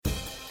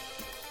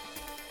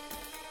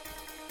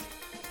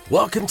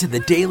Welcome to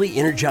the Daily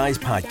Energize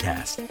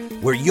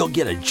Podcast, where you'll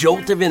get a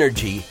jolt of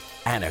energy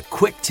and a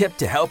quick tip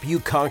to help you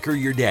conquer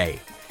your day.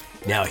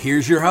 Now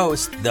here's your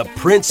host, the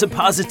Prince of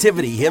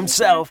Positivity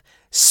himself,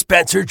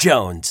 Spencer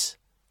Jones.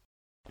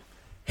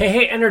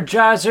 Hey,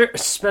 Energizer,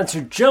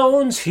 Spencer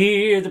Jones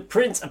here, the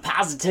Prince of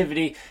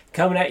Positivity,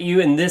 coming at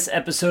you in this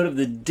episode of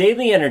the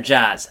Daily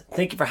Energize.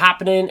 Thank you for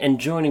hopping in and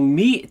joining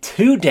me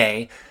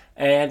today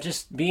and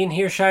just being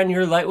here shining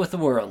your light with the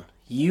world.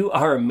 You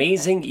are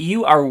amazing,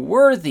 you are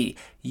worthy,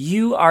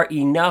 you are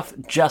enough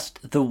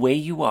just the way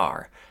you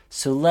are.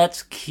 So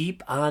let's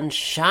keep on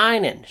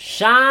shining.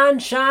 Shine,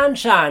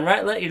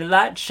 right? Let your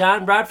light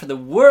shine bright for the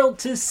world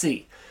to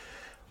see.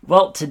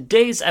 Well,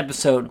 today's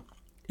episode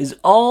is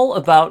all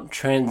about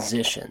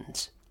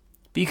transitions.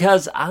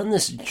 Because on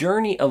this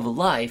journey of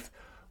life,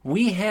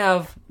 we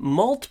have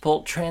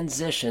multiple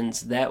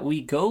transitions that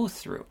we go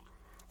through.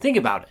 Think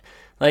about it.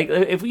 Like,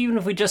 even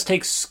if we just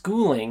take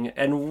schooling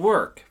and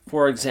work,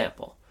 for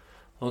example.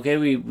 Okay,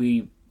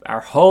 we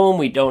are home,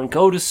 we don't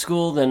go to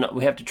school, then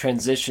we have to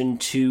transition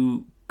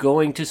to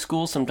going to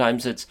school.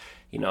 Sometimes it's,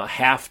 a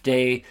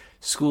half-day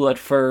school at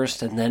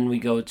first, and then we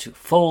go to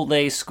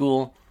full-day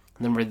school.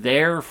 And then we're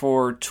there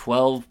for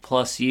 12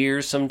 plus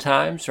years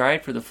sometimes,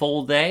 right, for the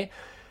full day.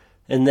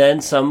 And then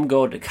some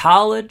go to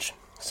college,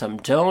 some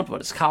don't. What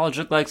does college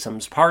look like?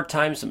 Some's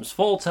part-time, some's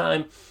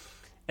full-time.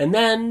 And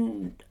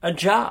then a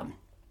job.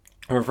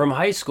 Or from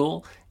high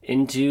school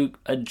into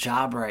a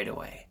job right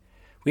away.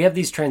 We have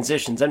these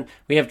transitions, and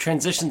we have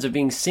transitions of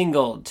being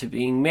single to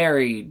being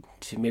married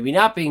to maybe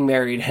not being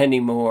married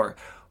anymore,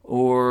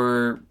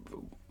 or,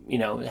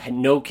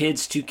 no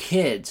kids to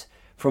kids,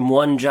 from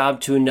one job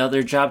to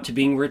another job to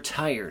being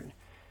retired.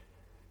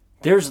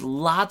 There's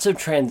lots of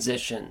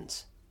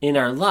transitions in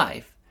our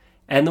life,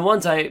 and the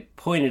ones I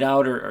pointed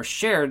out or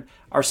shared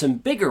are some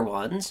bigger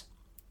ones,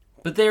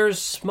 but there's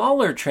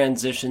smaller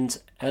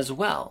transitions as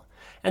well.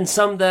 And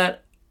some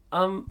that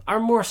are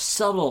more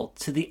subtle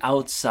to the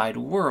outside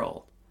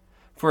world.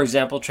 For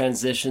example,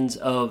 transitions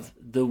of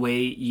the way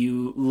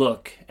you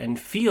look and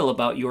feel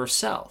about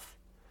yourself.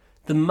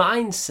 The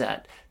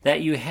mindset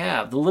that you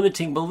have, the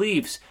limiting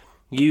beliefs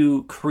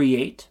you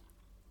create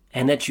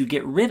and that you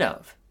get rid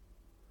of.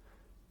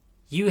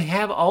 You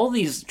have all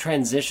these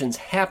transitions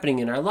happening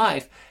in our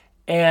life,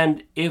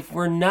 and if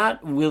we're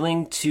not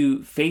willing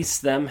to face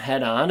them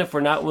head on, if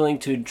we're not willing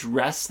to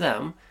address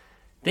them,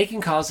 they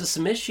can cause us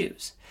some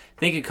issues.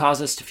 They could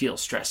cause us to feel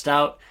stressed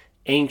out,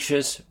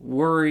 anxious,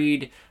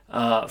 worried,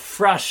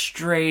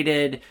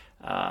 frustrated,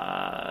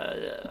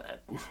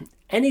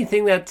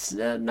 anything that's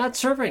not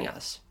serving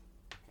us.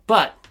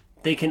 But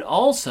they can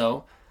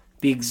also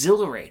be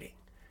exhilarating,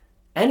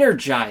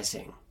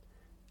 energizing,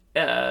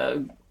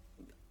 I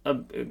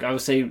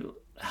would say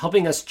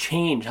helping us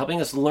change,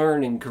 helping us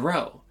learn and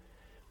grow.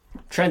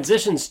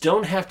 Transitions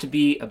don't have to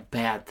be a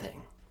bad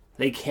thing.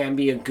 They can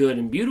be a good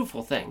and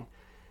beautiful thing.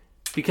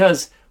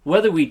 Because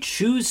whether we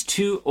choose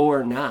to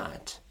or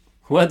not,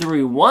 whether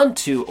we want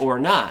to or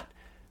not,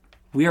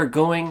 we are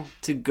going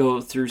to go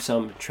through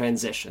some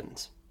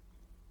transitions.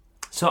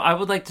 So I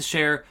would like to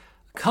share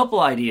a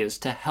couple ideas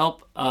to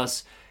help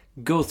us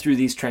go through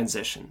these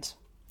transitions,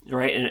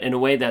 right? In a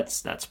way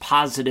that's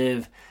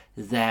positive,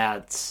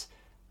 that's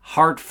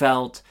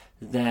heartfelt,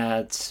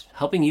 that's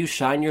helping you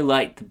shine your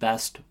light the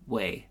best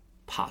way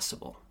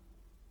possible.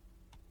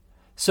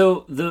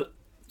 So the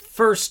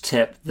first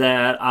tip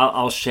that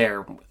I'll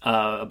share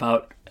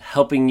about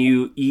helping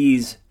you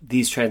ease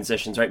these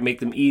transitions, right? Make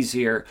them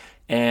easier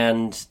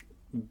and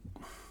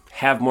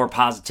have more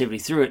positivity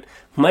through it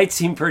might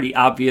seem pretty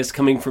obvious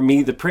coming from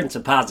me, the Prince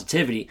of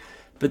Positivity,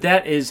 but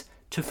that is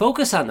to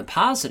focus on the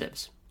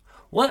positives.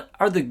 What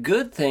are the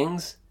good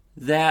things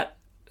that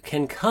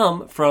can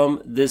come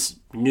from this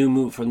new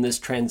move, from this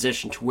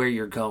transition to where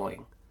you're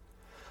going?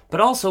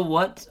 But also,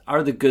 what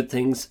are the good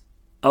things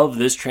of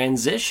this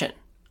transition?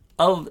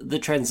 Of the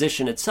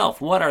transition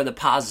itself, what are the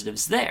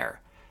positives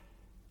there?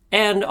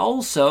 And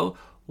also,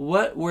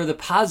 what were the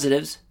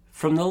positives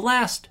from the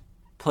last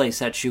place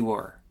that you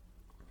were?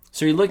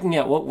 So you're looking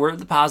at what were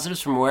the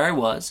positives from where I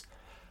was,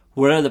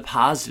 what are the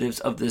positives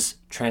of this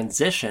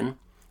transition,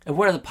 and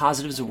what are the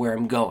positives of where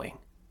I'm going?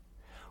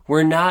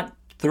 We're not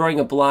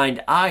throwing a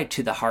blind eye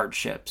to the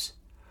hardships.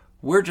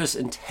 We're just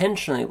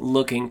intentionally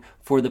looking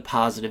for the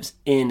positives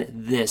in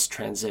this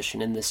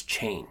transition, in this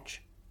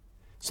change.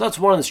 So that's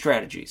one of the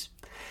strategies.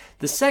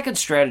 The second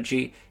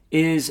strategy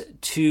is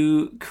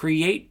to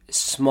create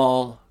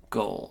small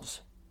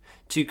goals.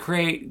 To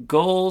create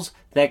goals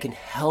that can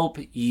help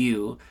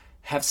you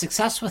have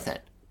success with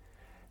it.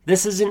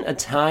 This isn't a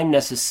time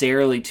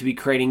necessarily to be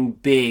creating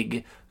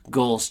big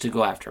goals to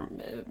go after.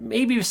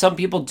 Maybe some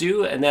people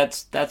do, and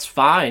that's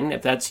fine.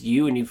 If that's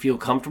you and you feel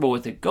comfortable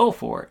with it, go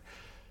for it.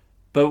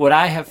 But what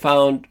I have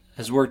found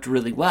has worked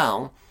really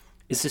well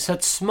is to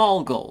set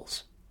small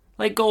goals.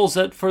 Like goals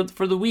that for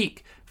the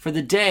week, for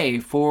the day,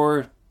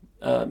 for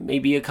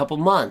maybe a couple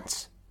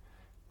months,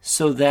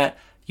 so that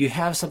you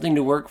have something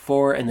to work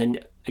for, and then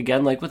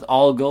again, like with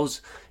all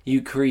goals,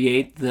 you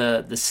create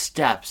the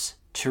steps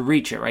to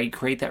reach it, right? You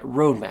create that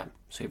roadmap.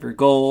 So you have your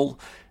goal,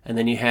 and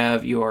then you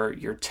have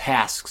your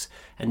tasks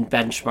and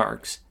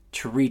benchmarks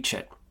to reach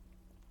it,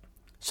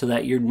 so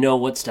that you know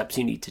what steps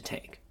you need to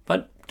take.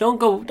 But don't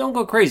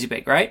go crazy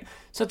big, right?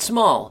 Set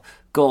small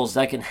goals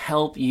that can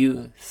help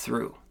you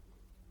through.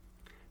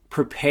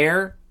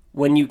 Prepare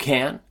when you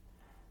can.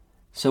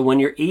 So when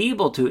you're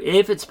able to,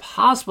 if it's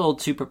possible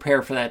to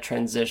prepare for that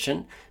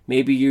transition,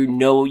 maybe you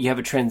know you have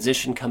a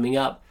transition coming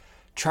up,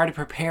 try to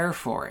prepare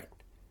for it.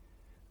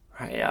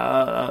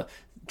 Right?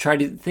 Try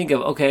to think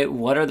of, okay,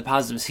 what are the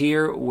positives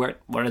here? What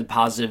are the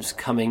positives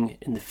coming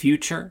in the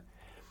future?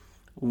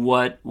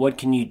 What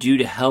can you do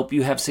to help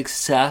you have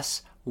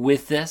success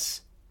with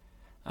this,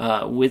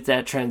 with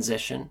that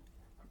transition?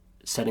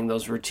 Setting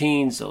those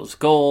routines, those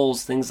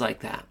goals, things like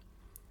that.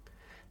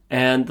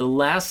 And the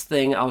last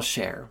thing I'll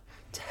share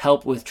to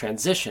help with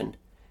transition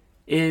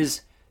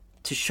is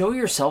to show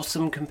yourself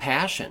some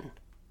compassion,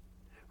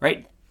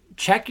 right?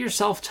 Check your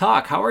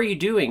self-talk. How are you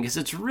doing? Because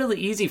it's really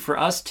easy for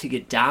us to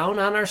get down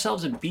on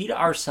ourselves and beat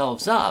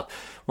ourselves up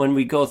when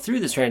we go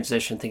through this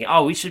transition thinking,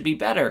 oh, we should be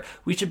better.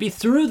 We should be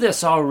through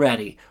this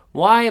already.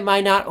 Why am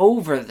I not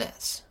over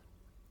this?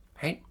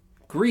 Right?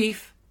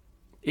 Grief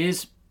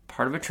is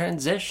part of a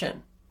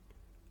transition.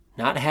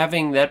 Not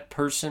having that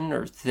person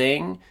or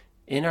thing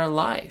in our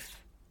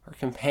life, or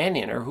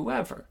companion, or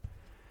whoever.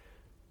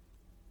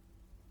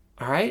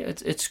 All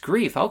right? It's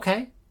grief.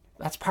 Okay.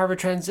 That's part of a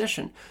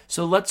transition.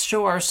 So let's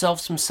show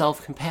ourselves some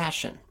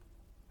self-compassion,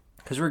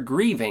 because we're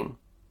grieving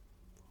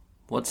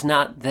what's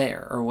not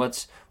there, or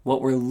what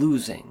we're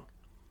losing.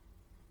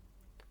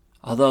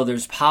 Although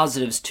there's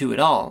positives to it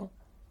all,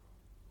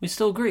 we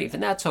still grieve,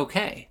 and that's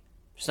okay.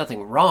 There's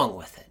nothing wrong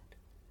with it.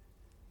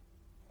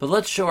 But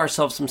let's show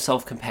ourselves some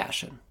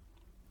self-compassion.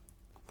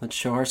 Let's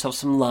show ourselves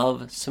some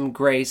love, some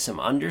grace, some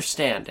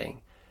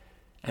understanding,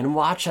 and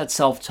watch that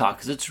self-talk,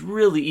 because it's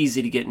really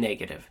easy to get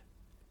negative.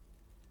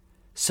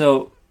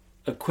 So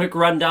a quick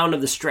rundown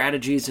of the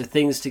strategies or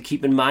things to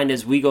keep in mind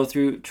as we go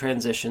through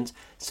transitions.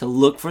 So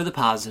look for the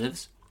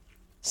positives,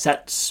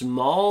 set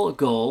small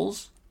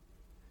goals,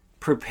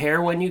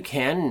 prepare when you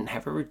can and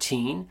have a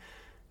routine,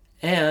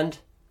 and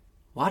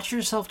watch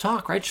your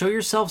self-talk, right? Show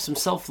yourself some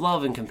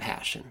self-love and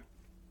compassion.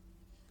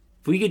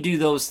 If we could do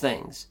those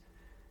things,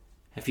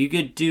 if you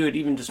could do it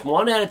even just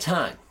one at a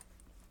time,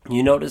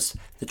 you notice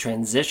the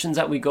transitions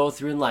that we go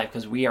through in life,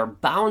 because we are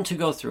bound to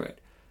go through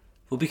it,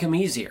 will become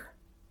easier.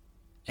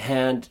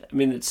 And I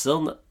mean,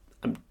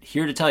 I'm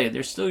here to tell you,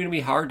 there's still going to be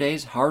hard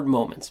days, hard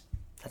moments.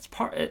 That's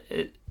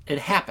it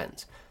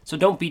happens. So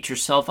don't beat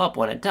yourself up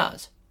when it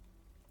does.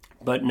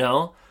 But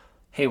no,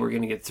 hey, we're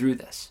going to get through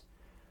this.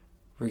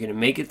 We're going to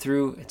make it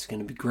through. It's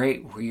going to be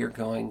great. We are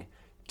going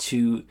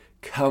to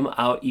come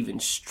out even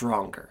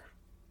stronger.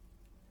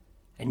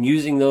 And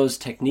using those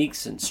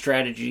techniques and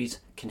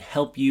strategies can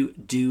help you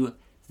do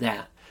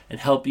that and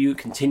help you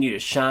continue to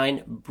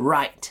shine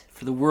bright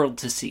for the world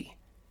to see.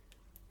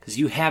 Because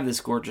you have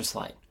this gorgeous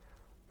light.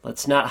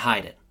 Let's not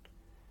hide it.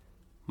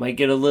 Might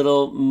get a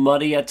little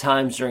muddy at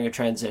times during a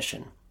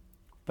transition,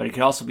 but it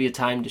could also be a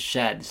time to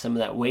shed some of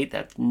that weight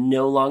that's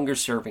no longer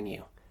serving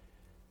you,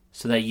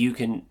 so that you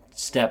can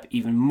step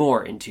even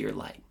more into your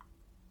light.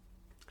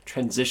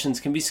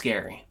 Transitions can be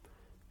scary,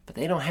 but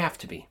they don't have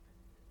to be,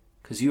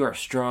 because you are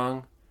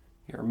strong,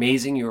 you're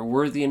amazing, you're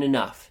worthy and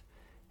enough,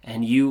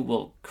 and you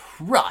will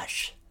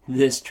crush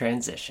this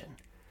transition,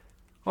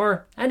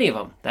 or any of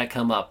them that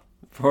come up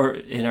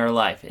in our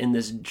life, in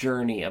this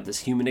journey of this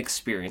human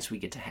experience we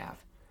get to have.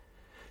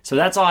 So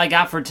that's all I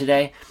got for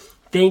today.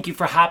 Thank you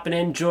for hopping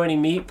in,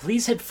 joining me.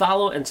 Please hit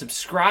follow and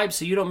subscribe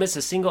so you don't miss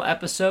a single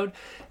episode.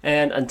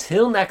 And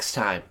until next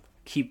time,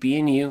 keep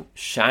being you,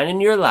 shining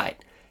your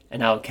light,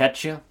 and I'll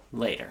catch you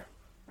later.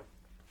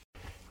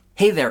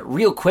 Hey there,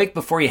 real quick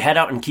before you head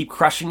out and keep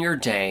crushing your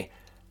day,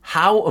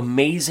 how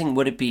amazing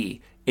would it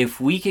be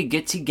if we could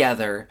get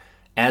together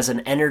as an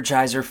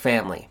Energizer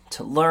family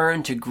to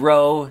learn, to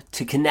grow,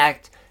 to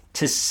connect,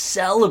 to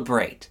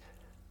celebrate?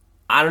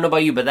 I don't know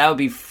about you, but that would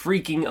be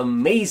freaking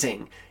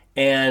amazing.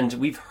 And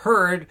we've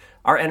heard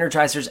our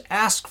Energizers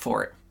ask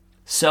for it.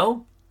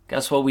 So,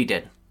 guess what we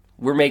did?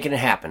 We're making it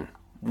happen.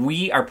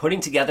 We are putting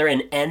together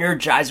an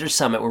Energizer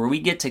Summit where we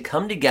get to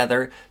come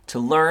together to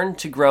learn,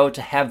 to grow,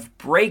 to have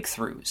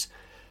breakthroughs.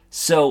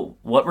 So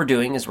what we're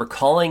doing is we're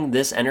calling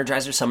this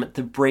Energizer Summit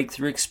the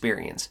Breakthrough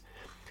Experience.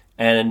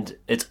 And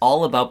it's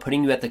all about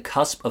putting you at the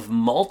cusp of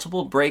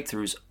multiple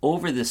breakthroughs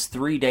over this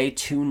 3-day,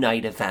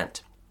 2-night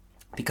event.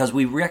 Because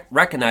we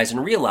recognize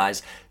and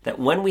realize that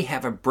when we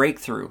have a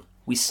breakthrough,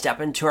 we step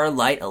into our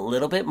light a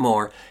little bit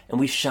more and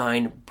we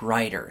shine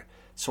brighter.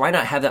 So why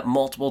not have that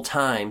multiple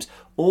times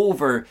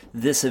over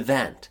this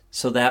event,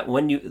 so that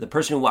when the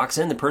person who walks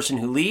in, the person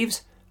who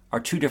leaves, are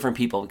two different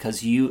people,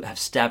 because you have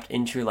stepped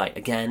into your light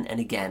again and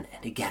again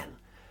and again.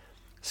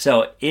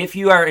 So if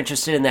you are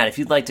interested in that, if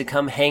you'd like to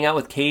come hang out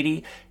with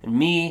Katie and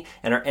me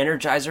and our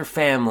Energizer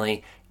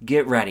family,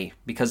 get ready,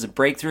 because the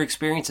Breakthrough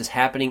Experience is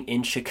happening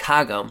in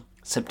Chicago,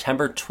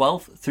 September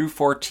 12th through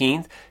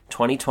 14th,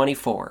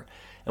 2024.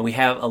 and we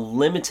have a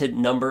limited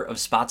number of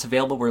spots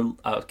available. We're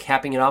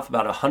capping it off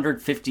about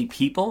 150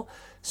 people.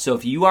 So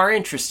if you are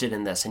interested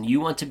in this and you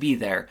want to be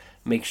there,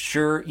 make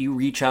sure you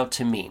reach out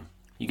to me.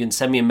 You can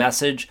send me a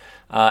message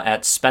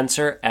at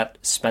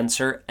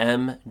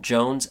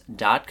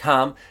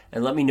spencer@spencermjones.com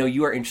and let me know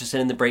you are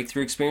interested in the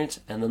Breakthrough Experience,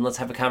 and then let's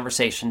have a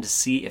conversation to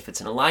see if it's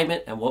in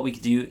alignment and what we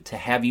can do to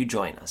have you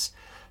join us.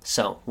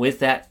 So with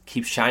that,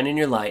 keep shining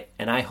your light,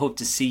 and I hope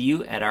to see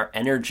you at our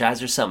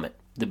Energizer Summit,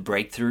 the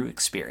Breakthrough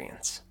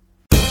Experience.